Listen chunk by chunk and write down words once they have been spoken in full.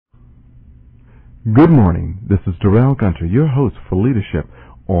Good morning. This is Darrell Gunter, your host for Leadership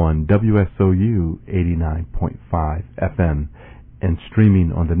on WSOU 89.5 FM and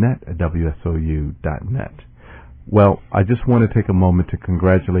streaming on the net at WSOU.net. Well, I just want to take a moment to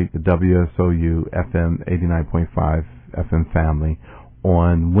congratulate the WSOU FM 89.5 FM family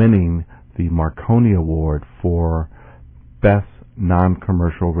on winning the Marconi Award for Best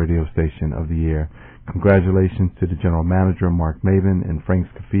Non-Commercial Radio Station of the Year. Congratulations to the General Manager, Mark Maven, and Frank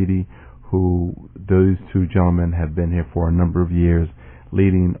Scafidi, who those two gentlemen have been here for a number of years,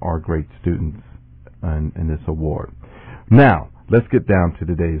 leading our great students in this award. Now, let's get down to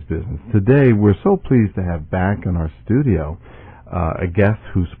today's business. Today, we're so pleased to have back in our studio a guest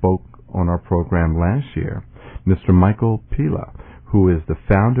who spoke on our program last year, Mr. Michael Pilla, who is the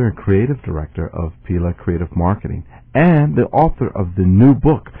founder and creative director of Pilla Creative Marketing and the author of the new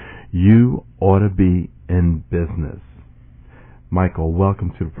book, You Oughta Be in Business. Michael,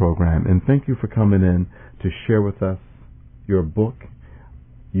 welcome to the program, and thank you for coming in to share with us your book,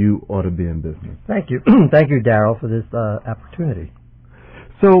 You Oughta Be in Business. Thank you. Thank you, Darrell, for this opportunity.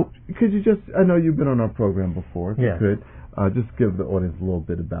 So, could you just, I know you've been on our program before, if you could, just give the audience a little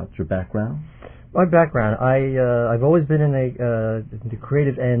bit about your background. My background, I've always been in the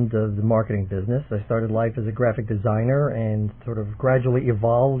creative end of the marketing business. I started life as a graphic designer and sort of gradually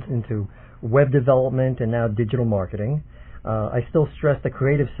evolved into web development and now digital marketing. I still stress the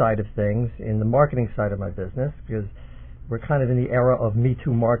creative side of things in the marketing side of my business because we're kind of in the era of Me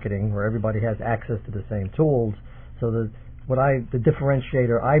Too marketing where everybody has access to the same tools. So the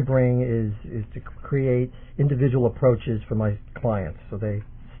differentiator I bring is to create individual approaches for my clients so they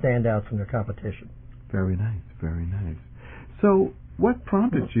stand out from their competition. Very nice, very nice. So what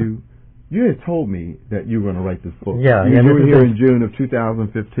prompted you? You had told me that you were going to write this book. Yeah, you were here in June of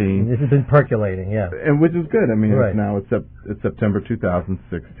 2015. This has been percolating, yeah. And which is good. I mean, right. It's September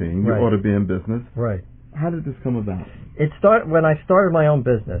 2016. You right. ought to be in business. Right. How did this come about? When I started my own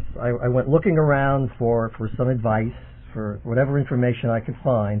business. I went looking around for some advice, for whatever information I could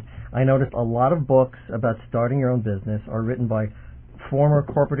find. I noticed a lot of books about starting your own business are written by former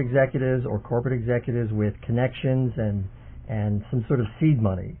corporate executives or corporate executives with connections and some sort of seed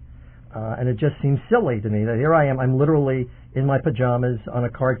money. And it just seems silly to me that here I am, I'm literally in my pajamas on a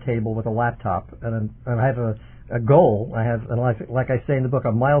card table with a laptop, and I have a goal. I have, like I say in the book,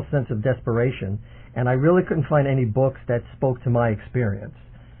 a mild sense of desperation, and I really couldn't find any books that spoke to my experience.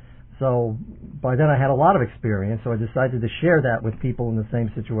 So by then I had a lot of experience, so I decided to share that with people in the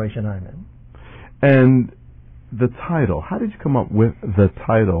same situation I'm in. And the title, how did you come up with the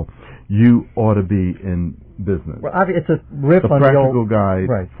title, You Oughta Be in Business? Well, it's a riff on the old... practical guide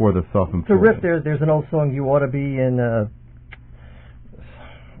right. for the self-employed. It's a riff. There's an old song, You Oughta Be in... I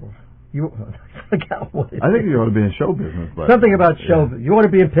forgot what it is. I think you ought to be in show business. But something about show. Yeah. You ought to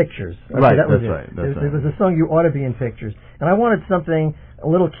be in pictures. Okay, right, that's right. There was a song, You Ought to Be in Pictures. And I wanted something a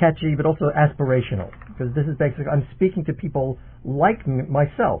little catchy, but also aspirational. Because this is basically, I'm speaking to people like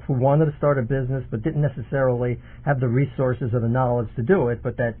myself who wanted to start a business but didn't necessarily have the resources or the knowledge to do it,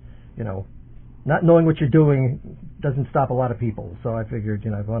 but that, not knowing what you're doing doesn't stop a lot of people. So I figured,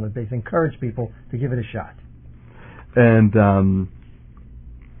 I want to basically encourage people to give it a shot. And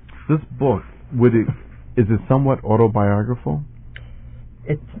this book, is it somewhat autobiographical?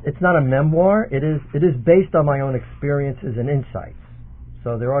 It's not a memoir. It is based on my own experiences and insights.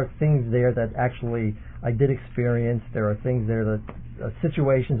 So there are things there that actually I did experience. There are things there that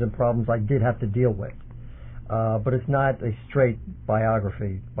situations and problems I did have to deal with. But it's not a straight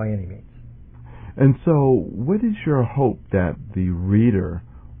biography by any means. And so what is your hope that the reader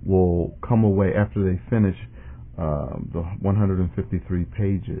will come away after they finish the 153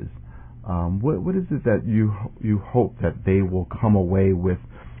 pages? What is it that you hope that they will come away with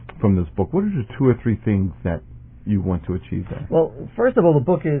from this book? What are the 2 or 3 things that you want to achieve there? Well, first of all, the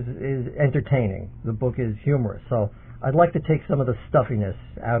book is entertaining. The book is humorous. So I'd like to take some of the stuffiness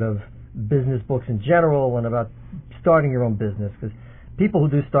out of business books in general and about starting your own business, because people who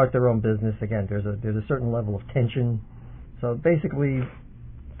do start their own business, again, there's a certain level of tension. So basically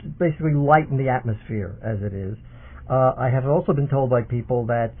lighten the atmosphere as it is. I have also been told by people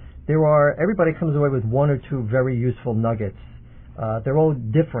that everybody comes away with 1 or 2 very useful nuggets. They're all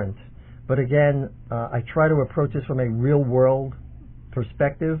different, but again, I try to approach this from a real-world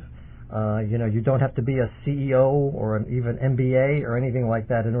perspective. You don't have to be a CEO or even MBA or anything like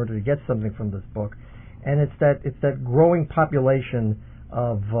that in order to get something from this book. And it's that growing population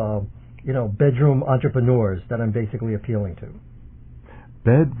of bedroom entrepreneurs that I'm basically appealing to.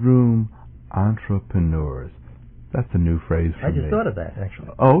 Bedroom entrepreneurs. That's a new phrase for I just me. thought of that, actually.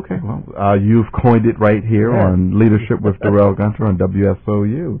 Oh, okay. Well, you've coined it right here on Leadership with Darrell Gunter on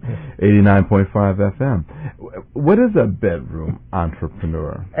WSOU 89.5 FM. What is a bedroom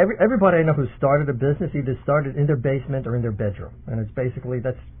entrepreneur? Everybody I know who started a business either started in their basement or in their bedroom. And it's basically,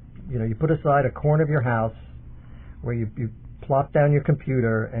 you put aside a corner of your house where you plop down your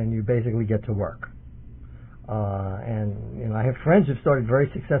computer and you basically get to work. And I have friends who've started very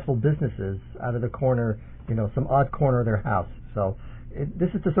successful businesses out of the corner, some odd corner of their house. So this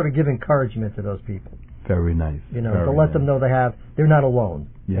is to sort of give encouragement to those people. Very nice. To let them know they're not alone.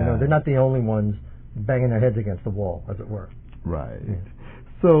 Yeah. They're not the only ones banging their heads against the wall, as it were. Right. Yeah.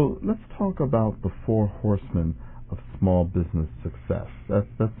 So let's talk about the 4 horsemen of small business success.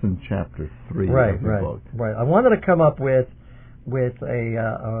 That's in chapter 3 of the book. Right. I wanted to come up with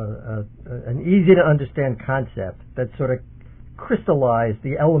an easy to understand concept that sort of crystallized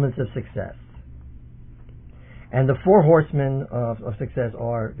the elements of success. And the 4 horsemen of success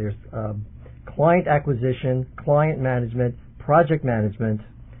are, there's client acquisition, client management, project management,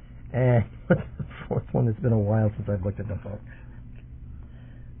 and what's the 4th one? It's been a while since I've looked at the book.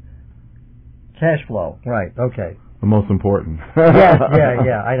 Cash flow. Right, okay. The most important.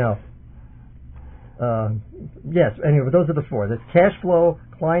 yeah, I know. Yes, anyway, those are the 4. That's cash flow,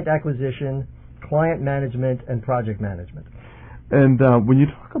 client acquisition, client management, and project management. And when you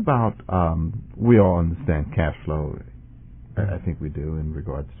talk about, we all understand cash flow, I think we do, in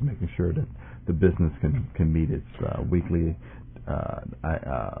regards to making sure that the business can meet its weekly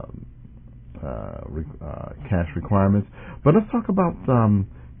cash requirements. But let's talk about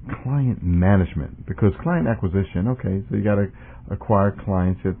client management, because client acquisition, okay, so you got to acquire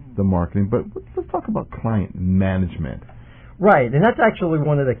clients, it's the marketing, but let's talk about client management. Right, and that's actually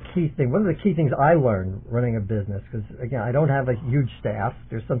one of the key things I learned running a business, because again, I don't have a huge staff.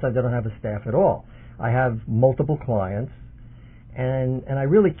 Sometimes I don't have a staff at all. I have multiple clients, and I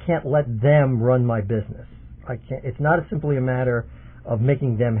really can't let them run my business. It's not simply a matter of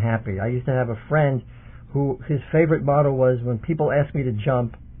making them happy. I used to have a friend who his favorite motto was, when people ask me to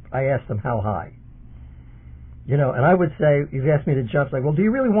jump, I ask them how high. And I would say, if you ask me to jump, it's like, well, do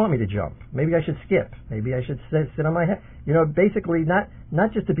you really want me to jump? Maybe I should skip. Maybe I should sit on my head. Basically not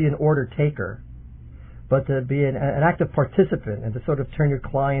just to be an order taker, but to be an active participant and to sort of turn your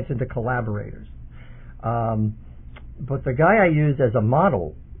clients into collaborators. But the guy I used as a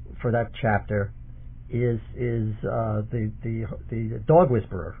model for that chapter is the dog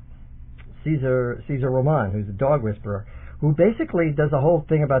whisperer, Caesar Roman, who's a dog whisperer, who basically does a whole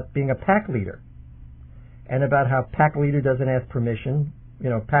thing about being a pack leader. And about how pack leader doesn't ask permission.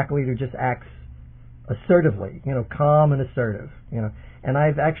 Pack leader just acts assertively, calm and assertive, And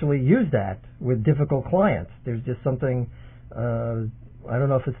I've actually used that with difficult clients. There's just something, I don't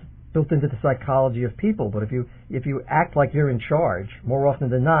know if it's built into the psychology of people, but if you act like you're in charge, more often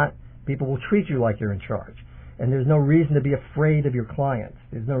than not, people will treat you like you're in charge. And there's no reason to be afraid of your clients.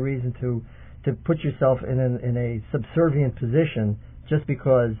 There's no reason to put yourself in a subservient position just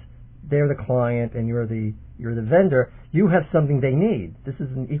because they're the client and you're the vendor. You have something they need. This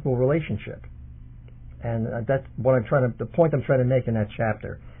is an equal relationship, and that's what the point I'm trying to make in that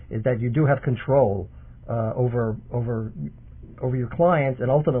chapter is that you do have control over your clients,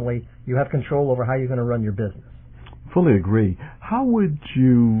 and ultimately you have control over how you're going to run your business. Fully agree.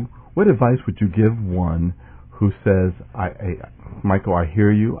 What advice would you give one who says, Michael, I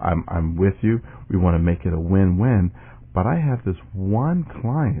hear you, I'm with you, we want to make it a win-win, but I have this one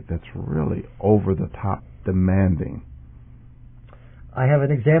client that's really over the top demanding? I have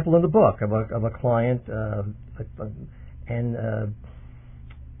an example in the book of a client, and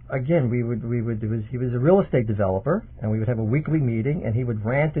again, he was a real estate developer, and we would have a weekly meeting, and he would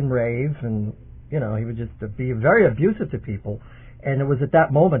rant and rave, and he would just be very abusive to people. And it was at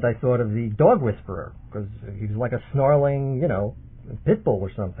that moment I thought of the dog whisperer, because he was like a snarling, pit bull or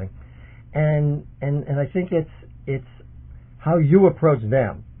something. And I think it's how you approach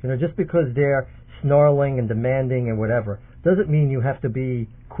them. Just because they're snarling and demanding and whatever doesn't mean you have to be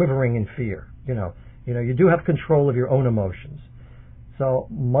quivering in fear. You do have control of your own emotions. So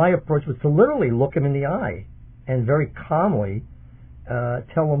my approach was to literally look him in the eye and very calmly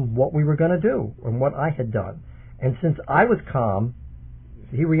tell him what we were going to do and what I had done. And since I was calm,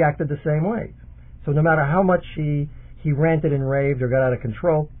 he reacted the same way. So no matter how much he ranted and raved or got out of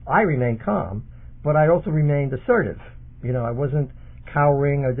control, I remained calm, but I also remained assertive. I wasn't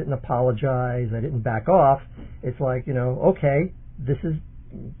cowering, I didn't apologize, I didn't back off. It's like, okay, this is,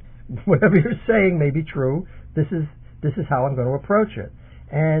 whatever you're saying may be true, this is how I'm going to approach it.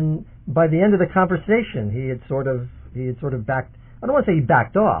 And by the end of the conversation, he had sort of backed, I don't want to say he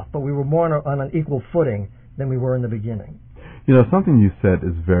backed off, but we were more on an equal footing than we were in the beginning. You know, something you said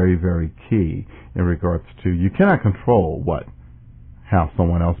is very, very key in regards to you cannot control how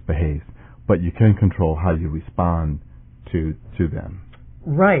someone else behaves, but you can control how you respond to them.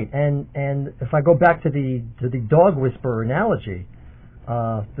 Right, and if I go back to the dog whisperer analogy,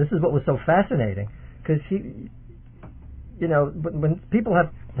 this is what was so fascinating, because when people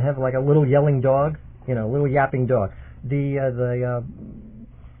have like a little yelling dog, a little yapping dog, the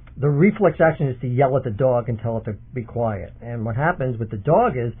reflex action is to yell at the dog and tell it to be quiet. And what happens with the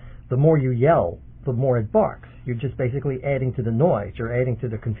dog is the more you yell, the more it barks. You're just basically adding to the noise. You're adding to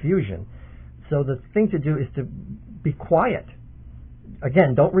the confusion. So the thing to do is to be quiet.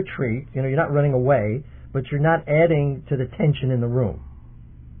 Again, don't retreat. You're not running away, but you're not adding to the tension in the room.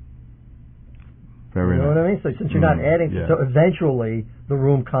 Very You know nice. what I mean? So since you're not adding, yeah. so eventually the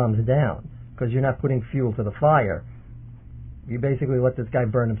room calms down because you're not putting fuel to the fire. You basically let this guy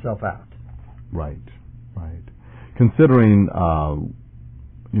burn himself out. Right. Considering,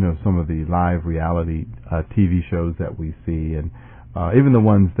 some of the live reality TV shows that we see, and even the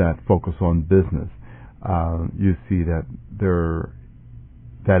ones that focus on business, you see that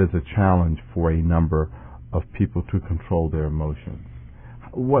that is a challenge for a number of people to control their emotions.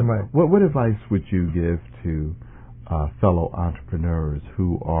 What advice would you give to fellow entrepreneurs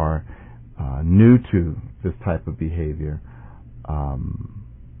who are new to this type of behavior,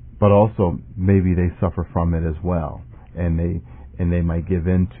 but also maybe they suffer from it as well, and they might give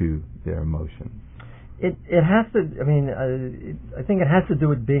in to their emotions? It has to. I think it has to do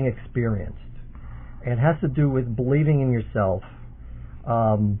with being experienced. It has to do with believing in yourself,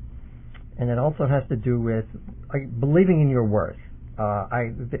 and it also has to do with believing in your worth.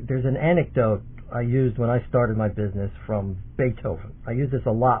 There's an anecdote I used when I started my business from Beethoven. I use this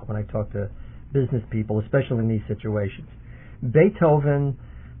a lot when I talk to business people, especially in these situations. Beethoven,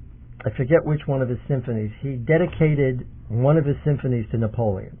 I forget which one of his symphonies, he dedicated one of his symphonies to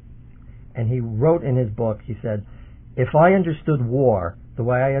Napoleon. And he wrote in his book, he said, if I understood war the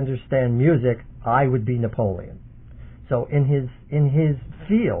way I understand music, I would be Napoleon. So in his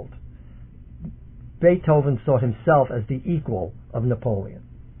field, Beethoven saw himself as the equal of Napoleon.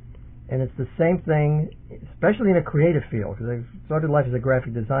 And it's the same thing, especially in a creative field, because I started life as a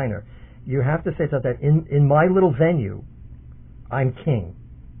graphic designer. You have to say something that in my little venue, I'm king.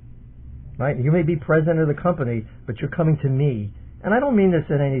 Right? You may be president of the company, but you're coming to me. And I don't mean this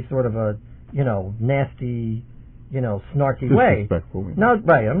in any sort of a, nasty, snarky way. Disrespectful. No,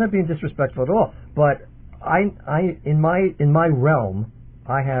 right. I'm not being disrespectful at all. But in my realm,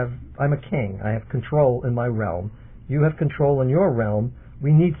 I'm a king. I have control in my realm. You have control in your realm.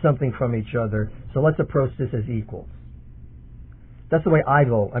 We need something from each other, so let's approach this as equals. That's the way I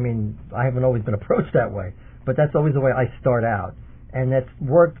vote. I haven't always been approached that way, but that's always the way I start out, and that's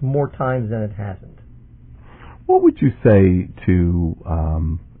worked more times than it hasn't. What would you say to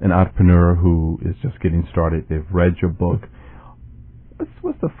an entrepreneur who is just getting started? They've read your book.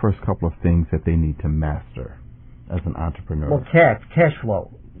 What's the first couple of things that they need to master as an entrepreneur? Well, cash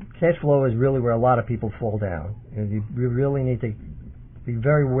flow. Cash flow is really where a lot of people fall down. You really need to be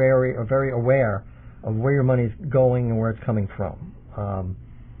very wary or very aware of where your money is going and where it's coming from.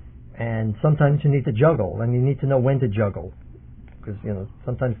 And sometimes you need to juggle, and you need to know when to juggle, because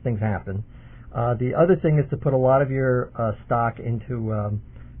sometimes things happen. The other thing is to put a lot of your stock into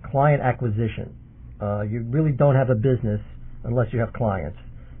client acquisition. You really don't have a business unless you have clients.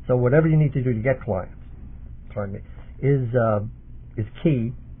 So whatever you need to do to get clients, is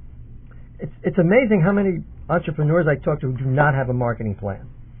key. It's amazing how many entrepreneurs I talk to who do not have a marketing plan.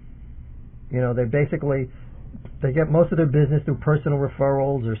 They get most of their business through personal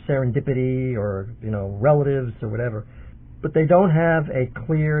referrals or serendipity or relatives or whatever, but they don't have a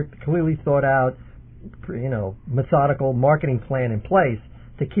clearly thought out, methodical marketing plan in place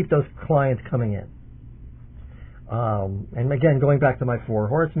to keep those clients coming in. And again, going back to my 4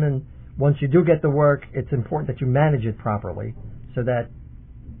 horsemen, once you do get the work, it's important that you manage it properly,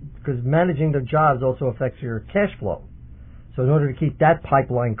 because managing the jobs also affects your cash flow. So in order to keep that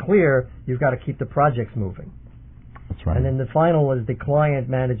pipeline clear, you've got to keep the projects moving. That's right. And then the final is the client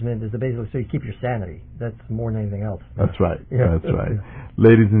management, is basically so you keep your sanity. That's more than anything else. That's right. Yeah. That's right.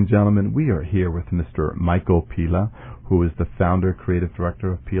 Ladies and gentlemen, we are here with Mr. Michael Pilla, who is the founder, creative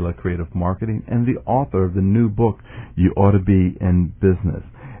director of Pilla Creative Marketing, and the author of the new book, You Ought to Be in Business.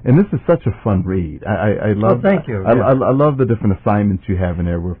 And this is such a fun read. I love. Thank you. I love the different assignments you have in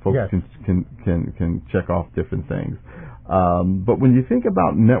there where folks Yes. can check off different things. But when you think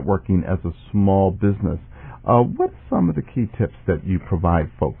about networking as a small business, what's some of the key tips that you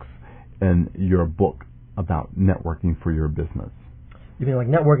provide folks in your book about networking for your business? You mean like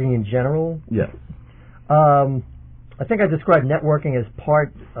networking in general? Yes. I think I described networking as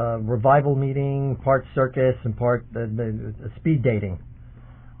part revival meeting, part circus, and part speed dating.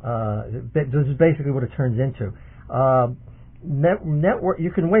 This is basically what it turns into. Network.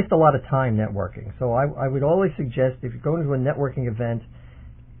 You can waste a lot of time networking. So I would always suggest if you're going to a networking event,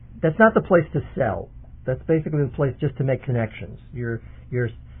 that's not the place to sell. That's basically the place just to make connections. You're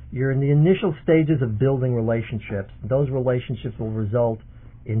in the initial stages of building relationships. Those relationships will result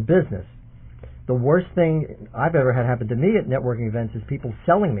in business. The worst thing I've ever had happen to me at networking events is people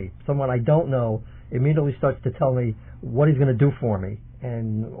selling me. Someone I don't know immediately starts to tell me what he's going to do for me.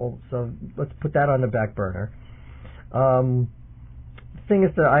 And so let's put that on the back burner. Thing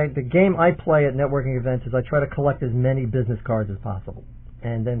is that the game I play at networking events is I try to collect as many business cards as possible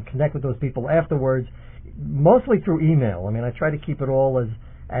and then connect with those people afterwards, mostly through email. I mean, I try to keep it all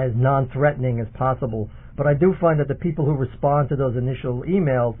as non-threatening as possible, but I do find that the people who respond to those initial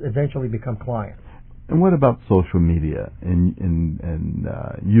emails eventually become clients. And what about social media and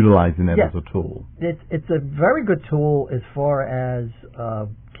utilizing that as a tool? It's a very good tool as far as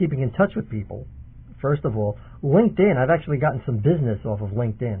keeping in touch with people. First of all, LinkedIn, I've actually gotten some business off of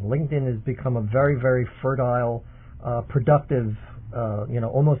LinkedIn. LinkedIn has become a very, very fertile, productive,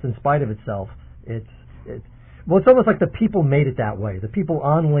 almost in spite of itself. It's almost like the people made it that way. The people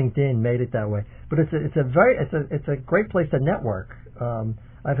on LinkedIn made it that way. But it's a great place to network.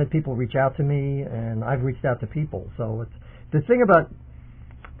 I've had people reach out to me, and I've reached out to people. So the thing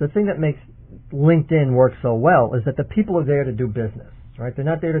that makes LinkedIn work so well is that the people are there to do business. Right? They're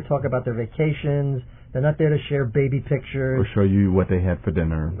not there to talk about their vacations. They're not there to share baby pictures. Or show you what they had for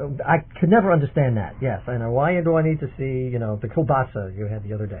dinner. I could never understand that. Yes, I know. Why do I need to see, the kielbasa you had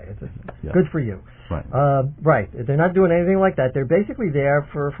the other day? It's good for you. Right. Right. They're not doing anything like that. They're basically there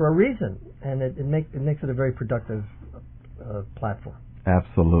for a reason, and it makes it a very productive platform.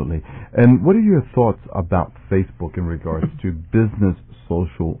 Absolutely. And what are your thoughts about Facebook in regards to business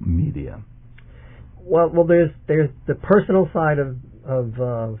social media? Well, there's the personal side of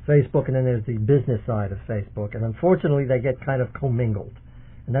Facebook, and then there's the business side of Facebook, and unfortunately they get kind of commingled,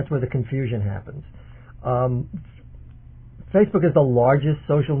 and that's where the confusion happens. Facebook is the largest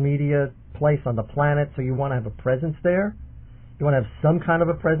social media place on the planet, so you want to have a presence there. You want to have some kind of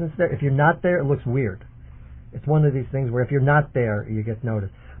a presence there. If you're not there, it looks weird. It's one of these things where if you're not there, you get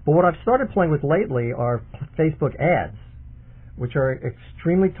noticed. But what I've started playing with lately are Facebook ads, which are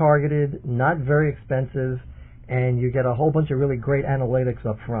extremely targeted, not very expensive, and you get a whole bunch of really great analytics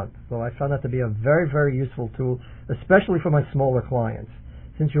up front. So I found that to be a very, very useful tool, especially for my smaller clients,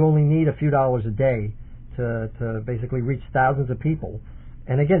 since you only need a few dollars a day to basically reach thousands of people.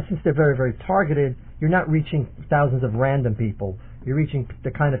 And again, since they're very, very targeted, you're not reaching thousands of random people. You're reaching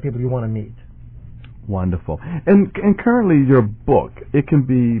the kind of people you want to meet. Wonderful. And currently your book, it can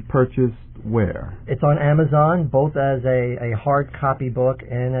be purchased where? It's on Amazon, both as a hard copy book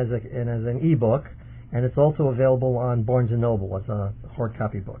and as an e-book. And it's also available on Barnes & Noble as a hard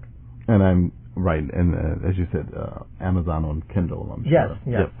copy book. And I'm right, and as you said, Amazon on Kindle, I'm sure.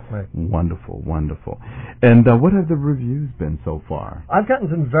 Yes, right. Wonderful, wonderful. And what have the reviews been so far? I've gotten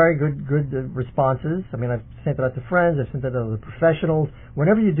some very good responses. I mean, I've sent it out to friends, I've sent it out to professionals.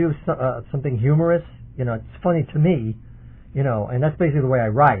 Whenever you do something humorous, it's funny to me, and that's basically the way I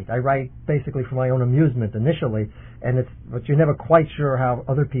write. I write basically for my own amusement initially, but you're never quite sure how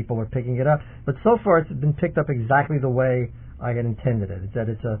other people are picking it up. But so far, it's been picked up exactly the way I had intended it. It's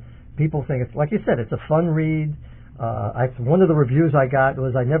that people think it's, like you said, it's a fun read. One of the reviews I got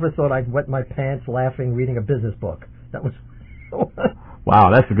was, I never thought I'd wet my pants laughing reading a business book. That was wow,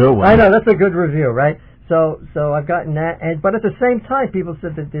 that's a good one. I know, that's a good review, right? So I've gotten that, but at the same time, people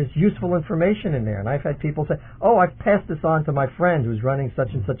said that there's useful information in there, and I've had people say, "Oh, I've passed this on to my friend who's running such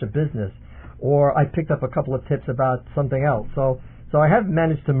and such a business," or I picked up a couple of tips about something else. So I have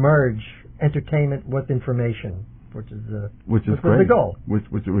managed to merge entertainment with information, which is great. The goal. Which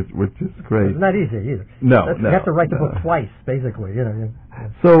is great. It's not easy either. No. You have to write the book twice, basically.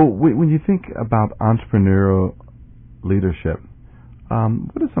 So when you think about entrepreneurial leadership,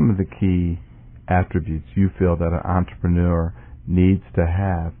 what are some of the key attributes you feel that an entrepreneur needs to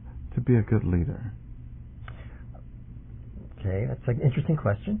have to be a good leader? Okay, that's an interesting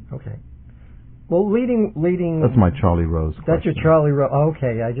question. Okay. Well, leading. That's my Charlie Rose question. That's your Charlie Rose.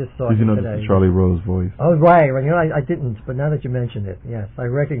 Okay, I just saw it. Did you know today. that's the Charlie Rose voice? Oh, right. I didn't, but now that you mentioned it, yes, I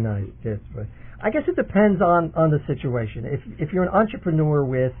recognized it. But I guess it depends on the situation. If you're an entrepreneur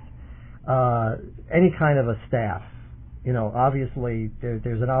with any kind of a staff, obviously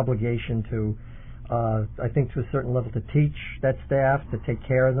there's an obligation to, I think, to a certain level, to teach that staff, to take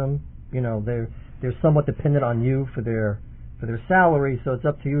care of them. They're somewhat dependent on you for for their salary, so it's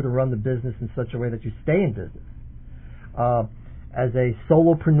up to you to run the business in such a way that you stay in business. As a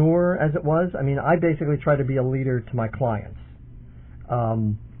solopreneur, as it was, I mean, I basically try to be a leader to my clients.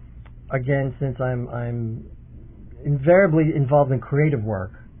 Again, since I'm invariably involved in creative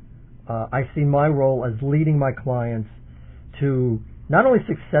work, I see my role as leading my clients to not only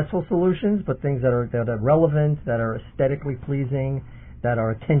successful solutions, but things that are relevant, that are aesthetically pleasing, that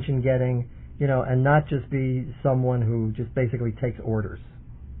are attention-getting, you know, and not just be someone who just basically takes orders.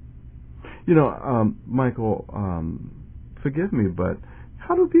 You know, Michael, forgive me, but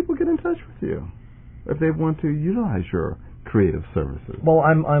how do people get in touch with you if they want to utilize your creative services? Well,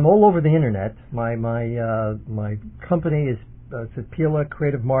 I'm all over the internet. My company is it's at Pilla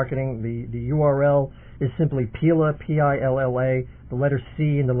Creative Marketing. The URL is simply Pilla, Pilla, the letter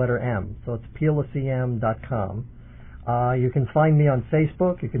C and the letter M. So it's pillacm.com. You can find me on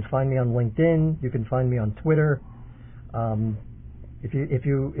Facebook. You can find me on LinkedIn. You can find me on Twitter. If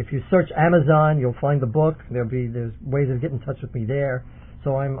you search Amazon, you'll find the book. There's ways of getting in touch with me there.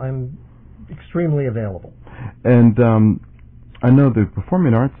 So I'm extremely available. And I know the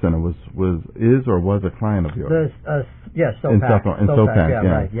Performing Arts Center was a client of yours. Yes, in SoPac, yeah,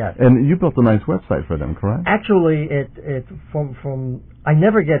 right, yes. And you built a nice website for them, correct? Actually, it from I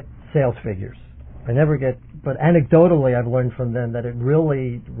never get sales figures. But anecdotally, I've learned from them that it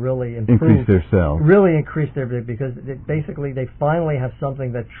really improved. Increased their sales. Really increased their, because basically they finally have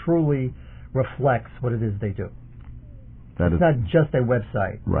something that truly reflects what it is they do. It's not just a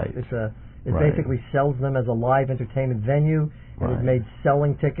website. Right. It basically sells them as a live entertainment venue, and it made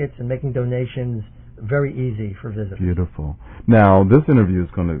selling tickets and making donations very easy for visitors. Beautiful. Now, this interview is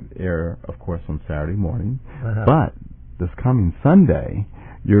going to air, of course, on Saturday morning, but this coming Sunday,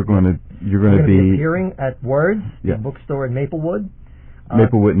 you're going to be appearing at Words, the bookstore in Maplewood,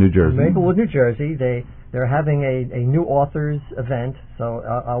 New Jersey. Maplewood, New Jersey. They're having a new authors event, so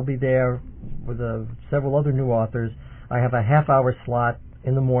I'll be there with several other new authors. I have a half-hour slot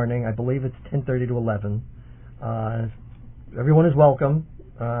in the morning. I believe it's 10:30 to 11. Everyone is welcome,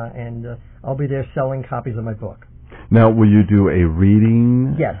 and I'll be there selling copies of my book. Now, will you do a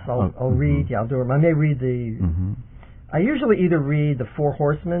reading? Yes, I'll read. Yeah, I'll do it. I may read I usually either read the Four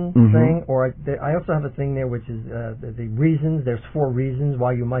Horsemen thing, or I also have a thing there which is the reasons. There's 4 reasons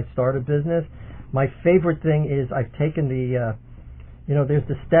why you might start a business. My favorite thing is I've taken there's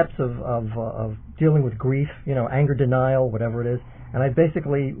the steps of dealing with grief, anger, denial, whatever it is, and I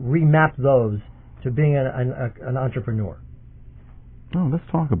basically remapped those to being an entrepreneur. Oh, let's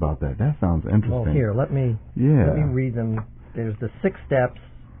talk about that. That sounds interesting. Well, here, let me read them. There's the 6 steps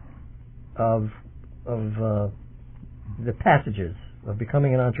of the passages of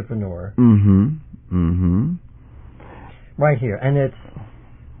becoming an entrepreneur. Right here, and it's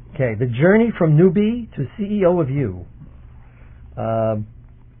the journey from newbie to CEO of you.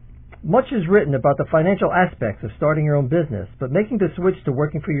 Much is written about the financial aspects of starting your own business, but making the switch to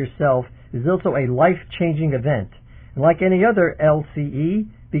working for yourself is also a life-changing event. And like any other LCE,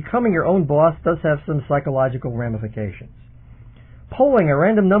 becoming your own boss does have some psychological ramifications. Polling a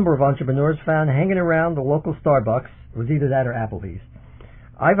random number of entrepreneurs found hanging around the local Starbucks, it was either that or Applebee's,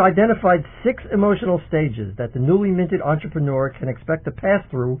 I've identified 6 emotional stages that the newly minted entrepreneur can expect to pass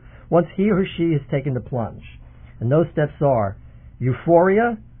through once he or she has taken the plunge. And those steps are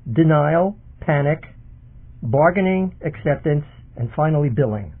euphoria, denial, panic, bargaining, acceptance, and finally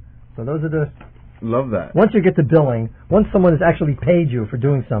billing. So those are the... Love that. Once you get to billing, once someone has actually paid you for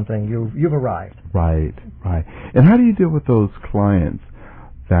doing something, you've arrived. Right. And how do you deal with those clients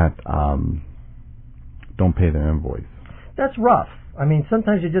that don't pay their invoice? That's rough. I mean,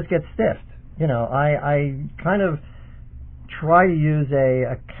 sometimes you just get stiffed. I kind of try to use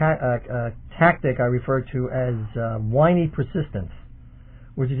a tactic I refer to as whiny persistence,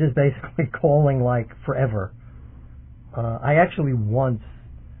 which is just basically calling like forever.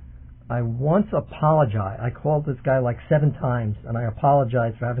 I once apologized. I called this guy like 7 times, and I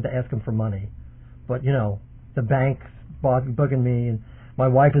apologized for having to ask him for money. But, the bank's bugging me, and my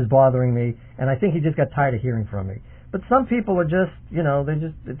wife is bothering me, and I think he just got tired of hearing from me. But some people are just,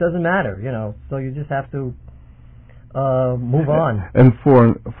 it doesn't matter, so you just have to move on. And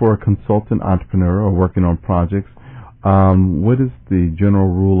for a consultant entrepreneur or working on projects, what is the general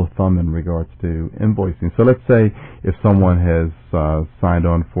rule of thumb in regards to invoicing? So let's say if someone has signed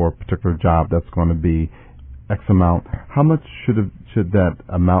on for a particular job that's going to be X amount, how much should that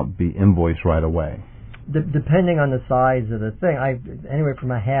amount be invoiced right away? Depending on the size of the thing, anywhere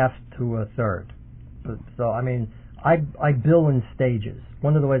from a half to a third. So I mean, I bill in stages.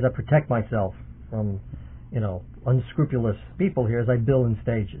 One of the ways I protect myself from unscrupulous people here is I bill in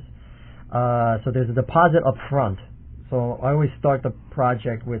stages. So there's a deposit up front. So I always start the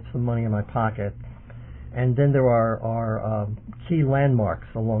project with some money in my pocket, and then there are key landmarks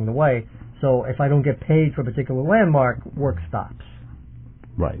along the way. So if I don't get paid for a particular landmark, work stops.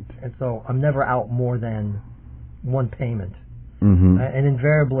 Right. And so I'm never out more than one payment. Mm-hmm. And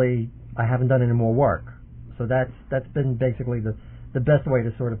invariably, I haven't done any more work. So that's been basically the best way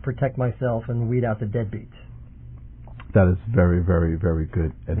to sort of protect myself and weed out the deadbeats. That is very, very, very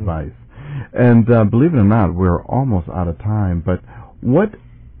good advice. And believe it or not, we're almost out of time, but what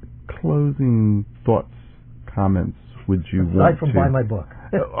closing thoughts, comments would you want Aside from to... buy my book.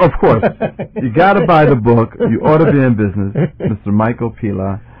 Of course. You got to buy the book. You ought to be in business. Mr. Michael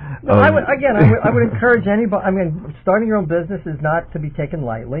Pilla. No, I would encourage anybody. I mean, starting your own business is not to be taken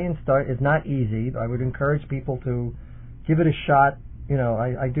lightly, and is not easy. I would encourage people to give it a shot. You know,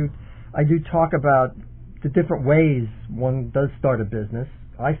 I do talk about the different ways one does start a business.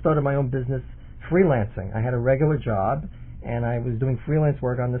 I started my own business freelancing. I had a regular job, and I was doing freelance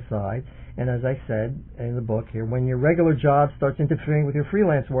work on the side. And as I said in the book here, when your regular job starts interfering with your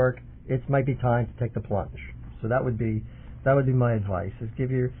freelance work, it might be time to take the plunge. So that would be my advice: is give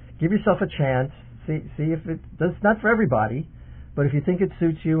yourself a chance. See if it's not for everybody, but if you think it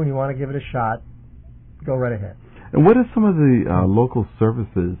suits you and you want to give it a shot, go right ahead. And what are some of the local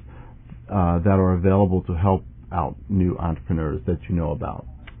services that are available to help out new entrepreneurs that you know about?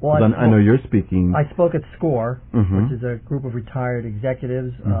 Well, I know you're speaking. I spoke at SCORE, Mm-hmm. which is a group of retired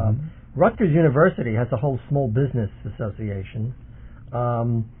executives. Mm-hmm. Rutgers University has a whole small business association.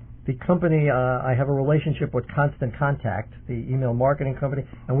 The company, I have a relationship with Constant Contact, the email marketing company,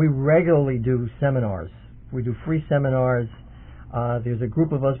 and we regularly do seminars. We do free seminars. There's a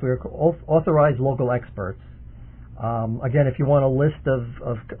group of us. We are authorized local experts. Again, if you want a list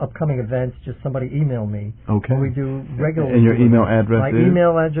of upcoming events, just somebody email me. Okay. We do regularly. And your email address My is?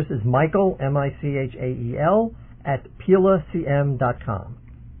 email address is Michael, Michael, at pillacm.com.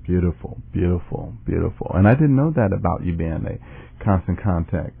 Beautiful, beautiful, beautiful. And I didn't know that about you being a Constant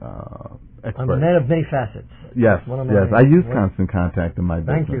Contact expert. I'm a man of many facets. Yes, yes. I use Constant Contact in my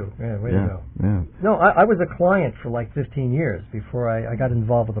business. Thank you. Yeah, way to go. Yeah. No, I was a client for like 15 years before I got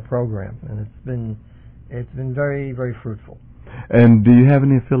involved with the program, and it's been very, very fruitful. And do you have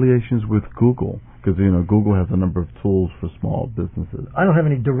any affiliations with Google? Because, you know, Google has a number of tools for small businesses. I don't have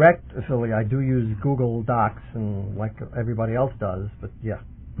any direct affiliate. I do use Google Docs and like everybody else does, but yeah.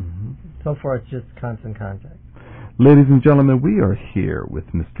 Mm-hmm. So far, it's just Constant Contact. Ladies and gentlemen, we are here with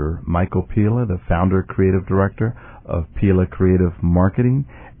Mr. Michael Pilla, the founder, creative director of Pilla Creative Marketing,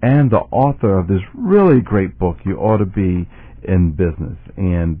 and the author of this really great book, You Ought to Be in Business.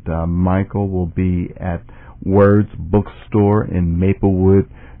 And Michael will be at Words Bookstore in Maplewood,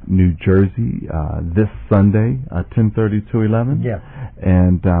 New Jersey, this Sunday, 10:30 to 11. Yeah.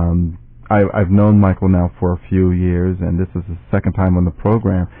 And I've known Michael now for a few years, and this is the second time on the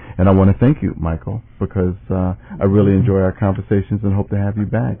program. And I want to thank you, Michael, because I really enjoy our conversations and hope to have you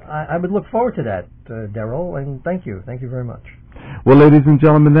back. I would look forward to that, Daryl, and thank you. Thank you very much. Well, ladies and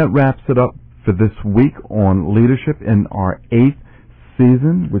gentlemen, that wraps it up for this week on leadership in our 8th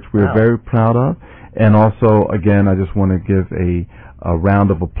season, which we're very proud of. And also, again, I just want to give a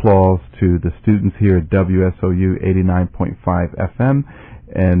round of applause to the students here at WSOU 89.5 FM,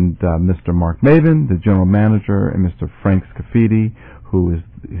 and Mr. Mark Maven, the general manager, and Mr. Frank Scafidi, who is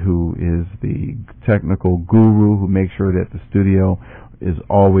the technical guru who makes sure that the studio is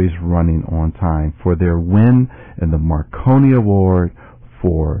always running on time, for their win in the Marconi Award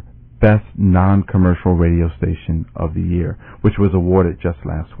for Best Non-Commercial Radio Station of the Year, which was awarded just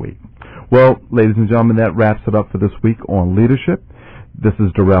last week. Well, ladies and gentlemen, that wraps it up for this week on Leadership. This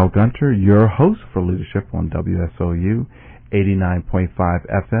is Darrell Gunter, your host for Leadership on WSOU 89.5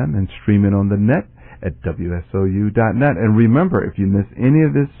 FM and streaming on the net at WSOU.net. And remember, if you miss any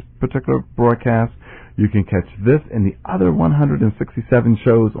of this particular broadcast, you can catch this and the other 167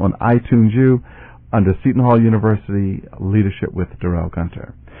 shows on iTunes U under Seton Hall University Leadership with Darrell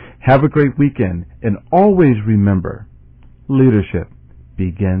Gunter. Have a great weekend, and always remember, leadership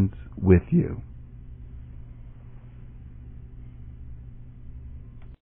begins with you.